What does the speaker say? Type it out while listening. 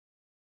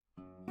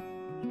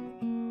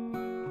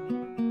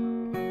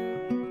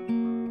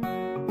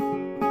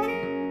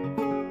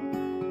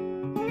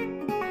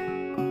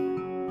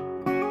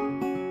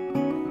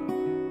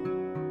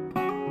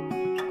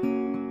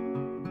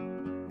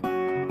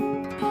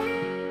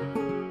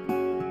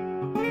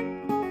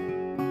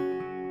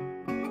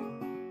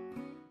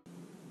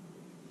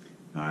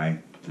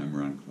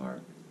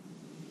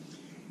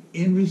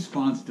In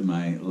response to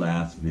my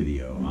last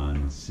video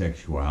on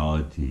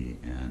sexuality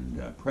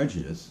and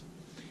prejudice,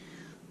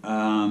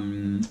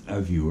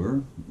 a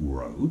viewer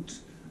wrote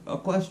a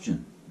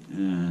question,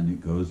 and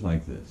it goes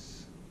like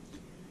this.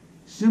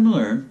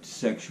 Similar to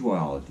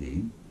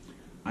sexuality,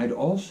 I'd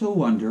also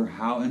wonder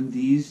how in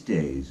these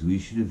days we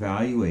should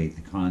evaluate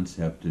the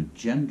concept of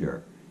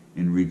gender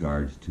in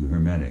regards to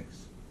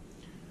hermetics.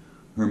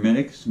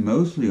 Hermetics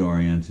mostly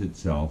orients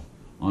itself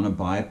on a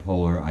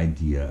bipolar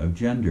idea of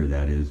gender,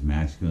 that is,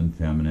 masculine,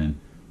 feminine,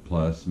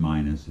 plus,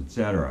 minus,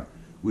 etc.,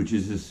 which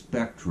is a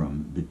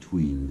spectrum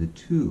between the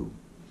two.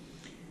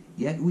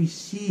 Yet we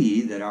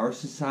see that our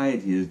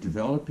society is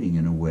developing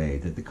in a way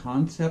that the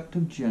concept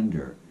of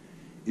gender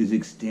is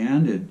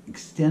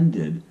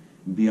extended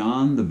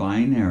beyond the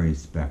binary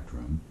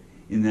spectrum,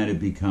 in that it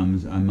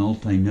becomes a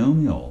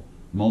multinomial,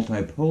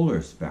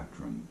 multipolar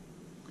spectrum.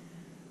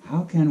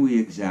 How can we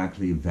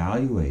exactly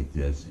evaluate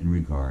this in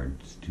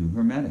regards to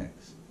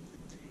hermetics?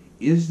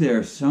 Is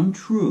there some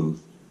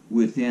truth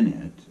within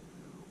it,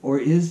 or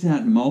is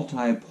that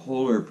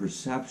multipolar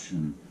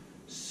perception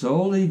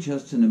solely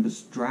just an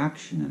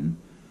abstraction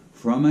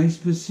from a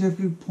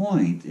specific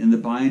point in the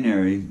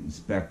binary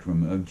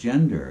spectrum of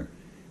gender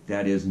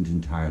that isn't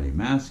entirely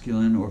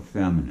masculine or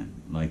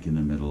feminine, like in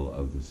the middle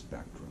of the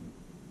spectrum?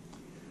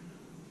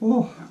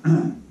 Oh,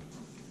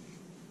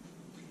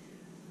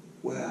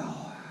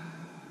 well,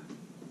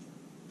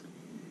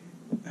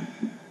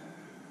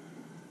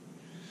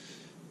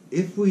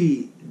 if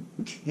we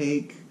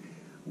take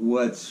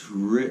what's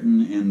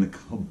written in the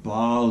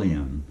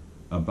Kabbalion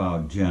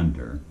about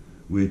gender,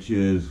 which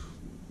is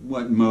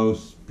what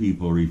most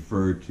people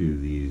refer to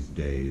these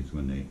days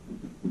when they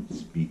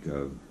speak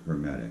of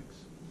hermetics,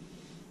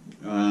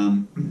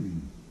 and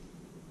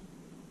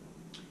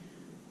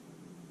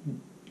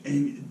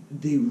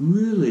they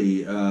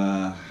really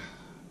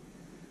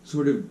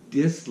sort of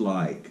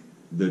dislike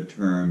the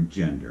term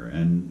gender,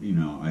 and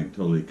I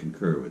totally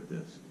concur with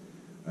this.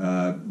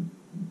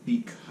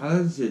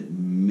 Because it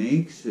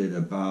makes it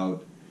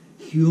about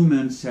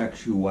human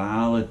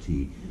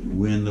sexuality,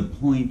 when the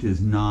point is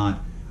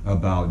not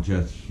about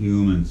just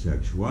human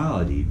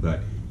sexuality, but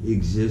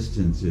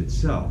existence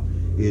itself.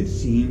 It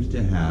seems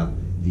to have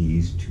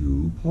these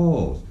two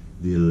poles,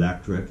 the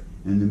electric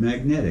and the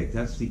magnetic.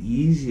 That's the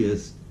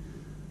easiest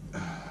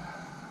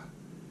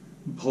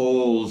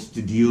poles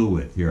to deal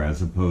with here,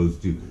 as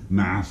opposed to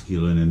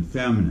masculine and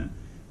feminine,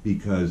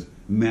 because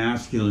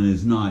masculine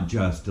is not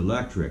just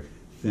electric,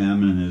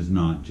 feminine is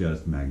not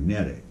just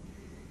magnetic.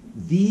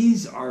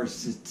 These are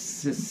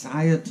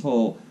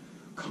societal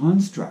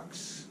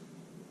constructs,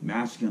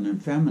 masculine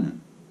and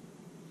feminine.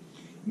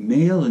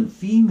 Male and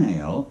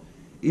female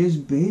is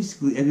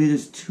basically, and it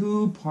is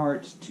two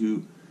parts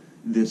to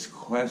this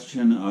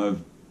question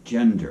of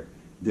gender.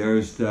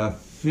 There's the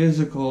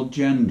physical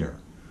gender.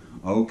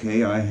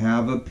 Okay, I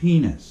have a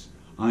penis.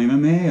 I'm a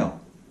male.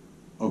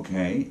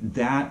 Okay,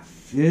 that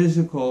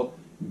physical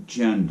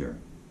gender.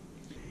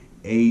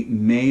 A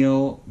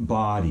male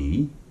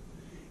body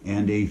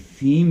and a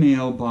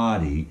female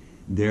body,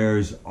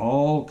 there's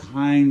all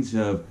kinds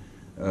of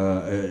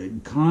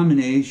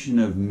combination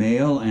of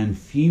male and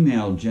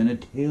female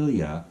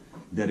genitalia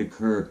that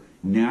occur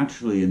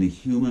naturally in the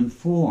human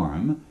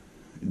form,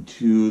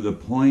 to the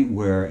point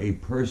where a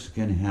person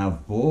can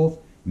have both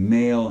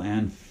male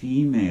and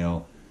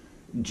female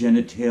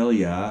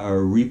genitalia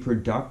or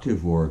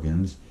reproductive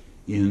organs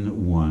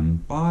in one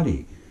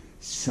body.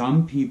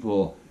 Some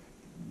people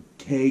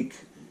take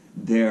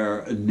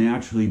their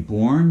naturally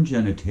born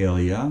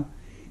genitalia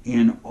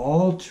and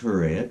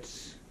alter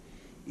it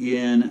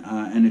in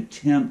an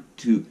attempt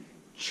to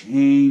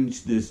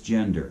change this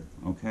gender,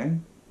 okay?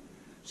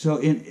 So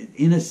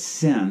in a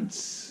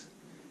sense,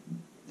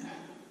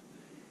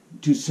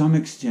 to some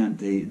extent,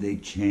 they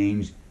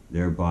change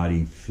their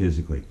body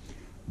physically.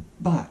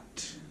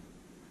 But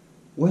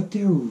what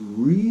they're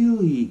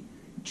really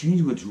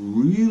changing, what's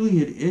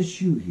really at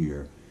issue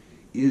here,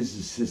 is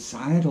the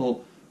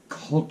societal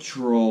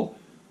cultural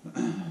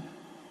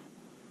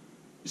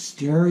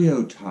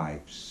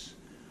stereotypes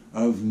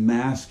of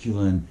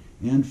masculine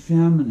and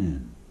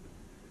feminine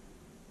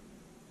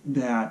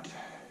that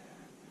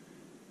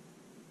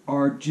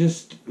are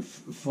just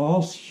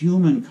false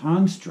human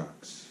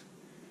constructs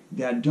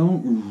that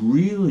don't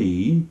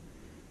really,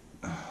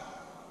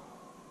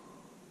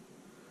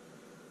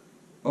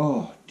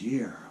 oh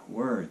dear,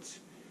 words,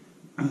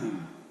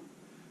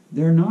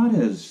 they're not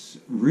as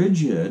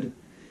rigid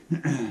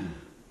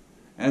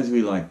as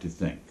we like to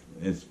think.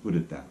 Let's put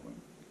it that way.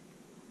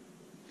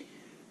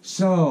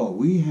 So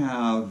we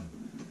have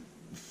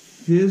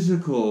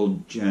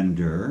physical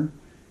gender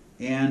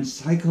and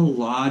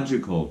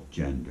psychological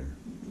gender.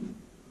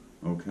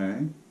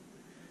 Okay?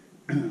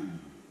 And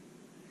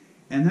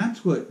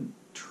that's what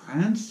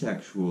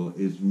transsexual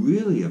is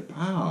really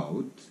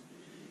about,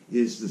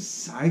 is the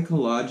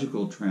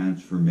psychological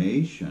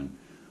transformation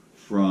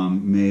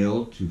from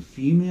male to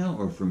female,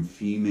 or from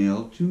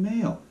female to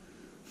male,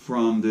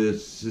 from the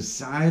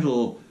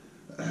societal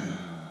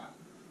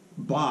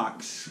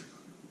box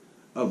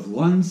of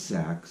one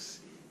sex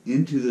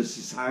into the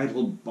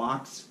societal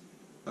box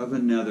of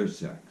another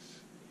sex.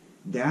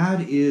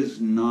 That is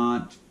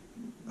not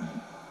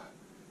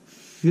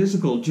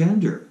physical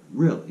gender,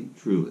 really,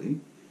 truly.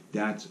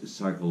 That's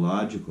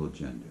psychological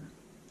gender.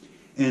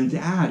 And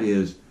that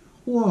is,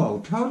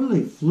 whoa,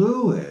 totally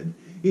fluid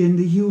in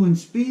the human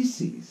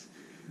species.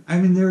 I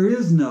mean, there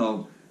is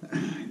no,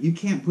 you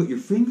can't put your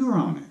finger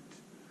on it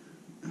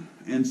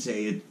and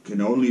say it can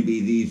only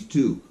be these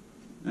two.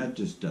 That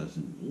just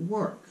doesn't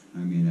work. I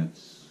mean,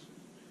 it's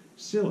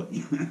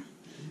silly.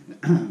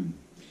 And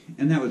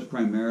that was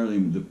primarily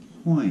the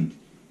point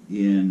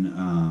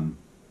in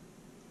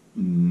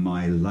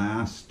my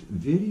last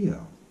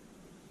video,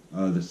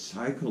 the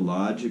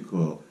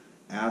psychological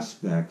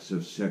aspects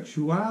of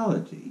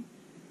sexuality.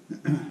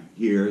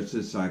 Here's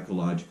the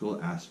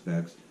psychological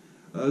aspects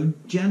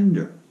of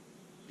gender.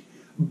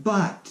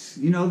 But,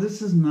 you know,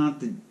 this is not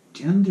the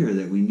gender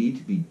that we need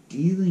to be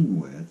dealing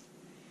with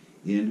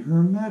in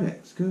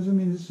hermetics. Because, I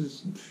mean, this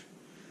is,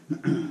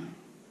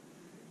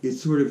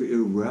 it's sort of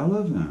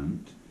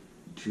irrelevant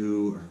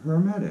to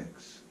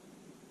hermetics.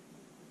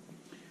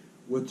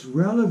 What's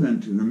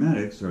relevant to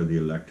hermetics are the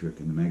electric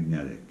and the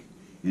magnetic,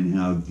 and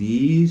how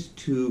these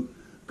two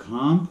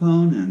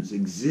components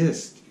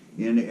exist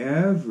in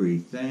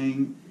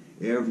everything,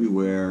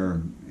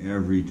 everywhere,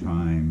 every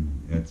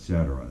time,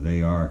 etc.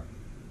 They are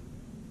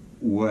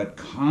what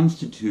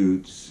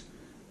constitutes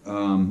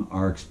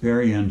our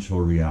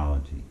experiential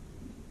reality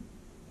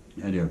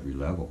at every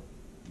level.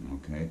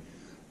 Okay,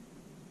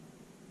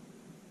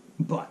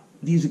 but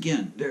these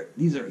again,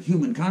 these are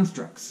human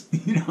constructs.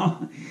 You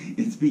know,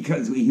 it's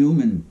because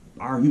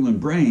our human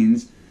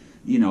brains,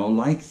 you know,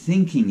 like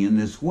thinking in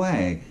this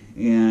way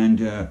and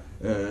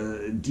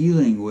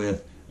dealing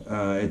with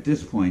at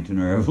this point in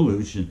our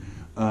evolution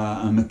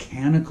a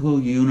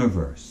mechanical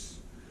universe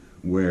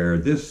where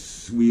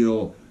this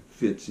wheel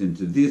fits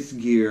into this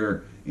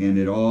gear and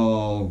it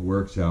all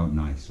works out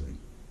nicely,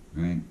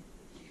 right?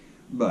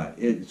 But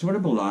it sort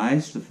of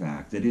belies the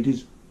fact that it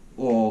is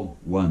all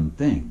one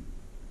thing.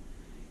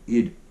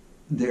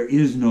 There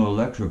is no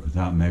electric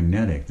without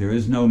magnetic. There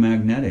is no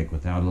magnetic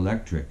without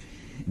electric.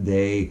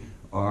 They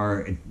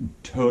are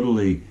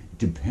totally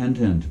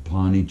dependent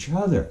upon each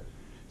other.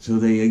 So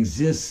they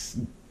exist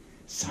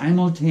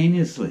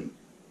simultaneously,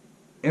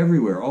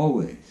 everywhere,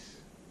 always.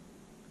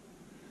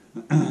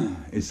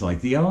 It's like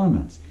the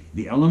elements.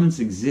 The elements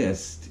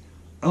exist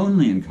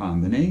only in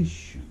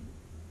combination.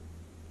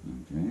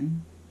 Okay?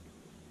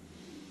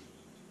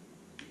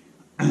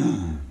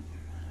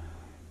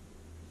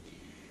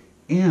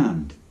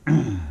 And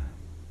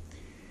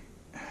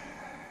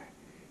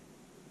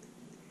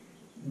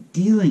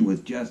dealing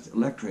with just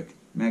electric,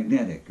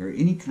 magnetic, or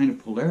any kind of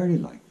polarity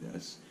like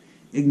this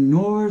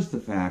ignores the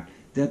fact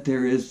that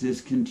there is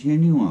this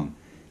continuum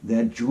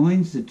that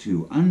joins the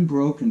two,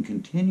 unbroken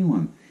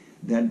continuum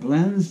that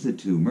blends the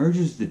two,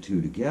 merges the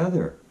two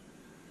together,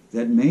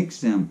 that makes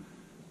them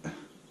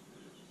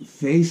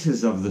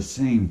faces of the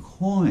same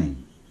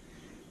coin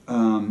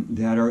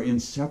that are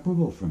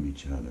inseparable from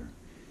each other.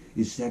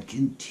 It's that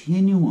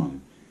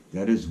continuum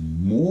that is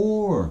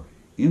more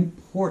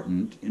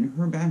important in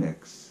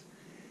hermetics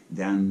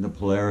than the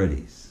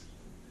polarities,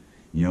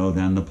 you know,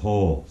 than the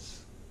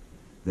poles.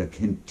 The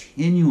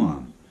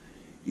continuum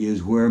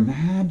is where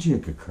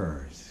magic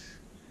occurs.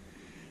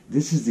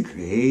 This is the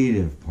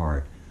creative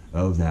part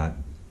of that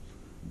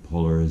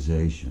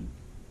polarization,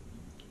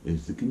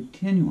 is the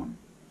continuum.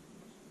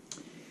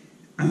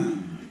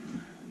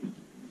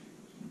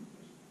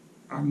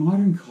 Our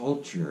modern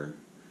culture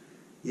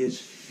is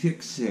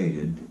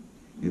fixated,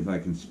 if I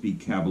can speak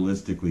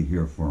Kabbalistically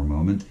here for a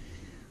moment,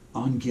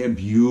 on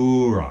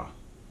Gebura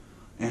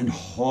and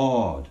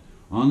Hod,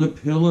 on the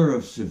pillar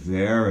of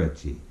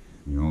severity,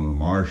 you know, the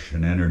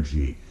Martian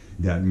energy,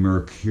 that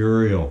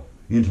mercurial,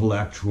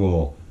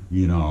 intellectual,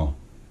 you know,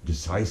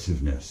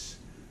 decisiveness.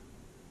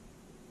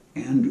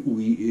 And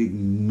we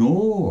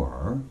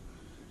ignore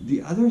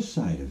the other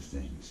side of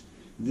things,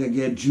 the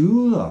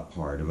Gedula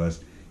part of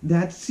us,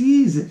 that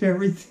sees that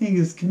everything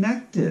is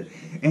connected,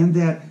 and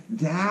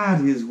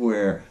that is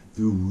where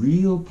the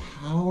real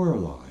power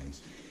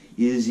lies,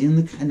 is in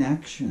the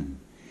connection.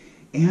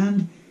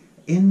 And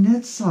in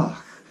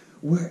Netzach,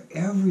 where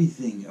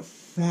everything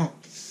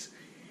affects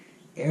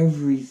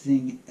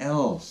everything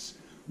else,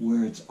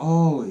 where it's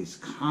always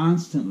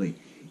constantly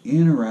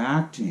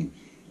interacting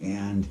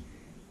and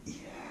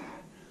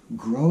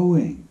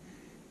growing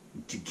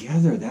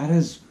together. That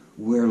is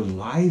where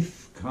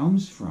life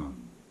comes from.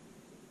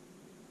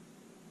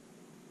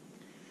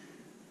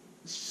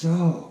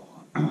 So,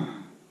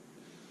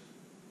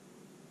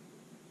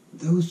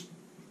 those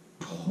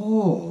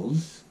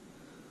poles,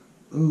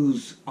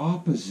 those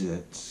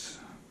opposites,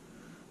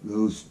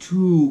 those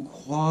two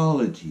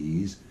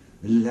qualities,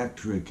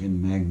 electric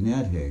and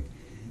magnetic,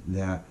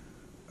 that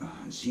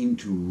seem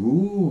to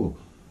rule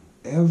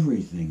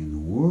everything in the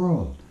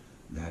world,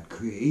 that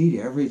create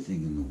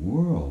everything in the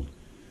world,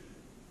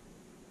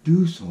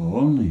 do so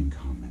only in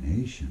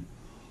combination,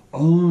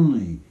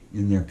 only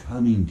in their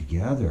coming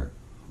together,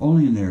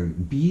 only in their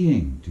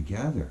being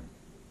together.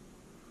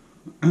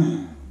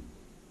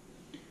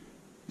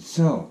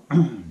 So,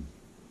 in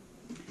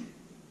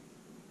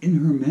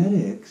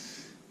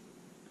hermetics,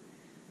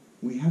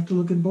 we have to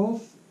look at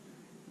both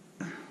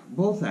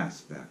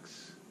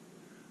aspects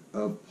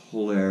of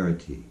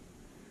polarity,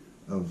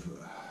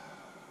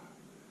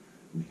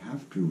 we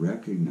have to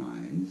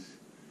recognize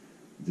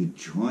the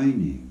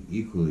joining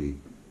equally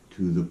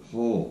to the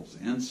poles.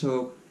 And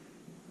so,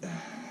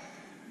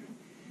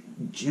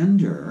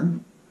 gender,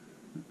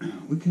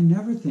 we can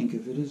never think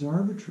of it as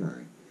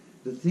arbitrary.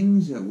 The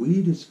things that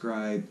we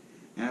describe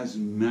as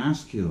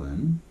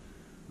masculine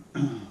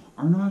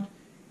are not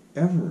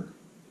ever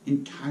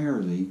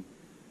entirely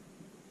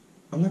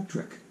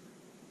electric.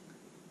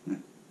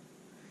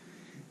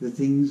 The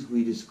things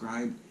we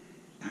describe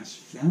as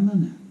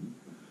feminine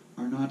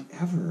are not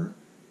ever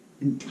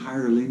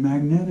entirely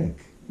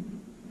magnetic.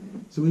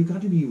 So we've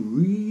got to be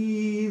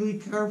really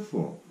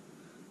careful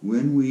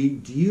when we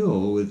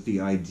deal with the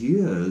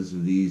ideas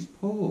of these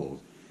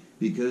poles,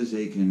 because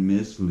they can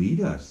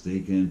mislead us, they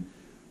can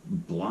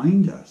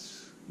blind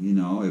us. You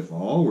know, if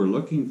all we're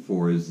looking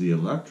for is the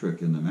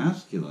electric and the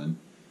masculine,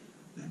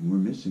 then we're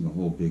missing a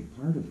whole big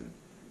part of it.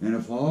 And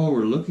if all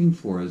we're looking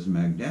for is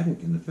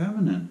magnetic and the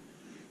feminine,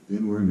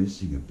 then we're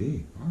missing a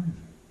big part of it.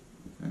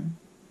 Okay?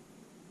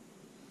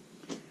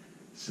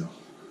 So,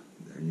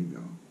 there you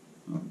go.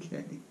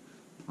 Okay.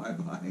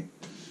 Bye-bye.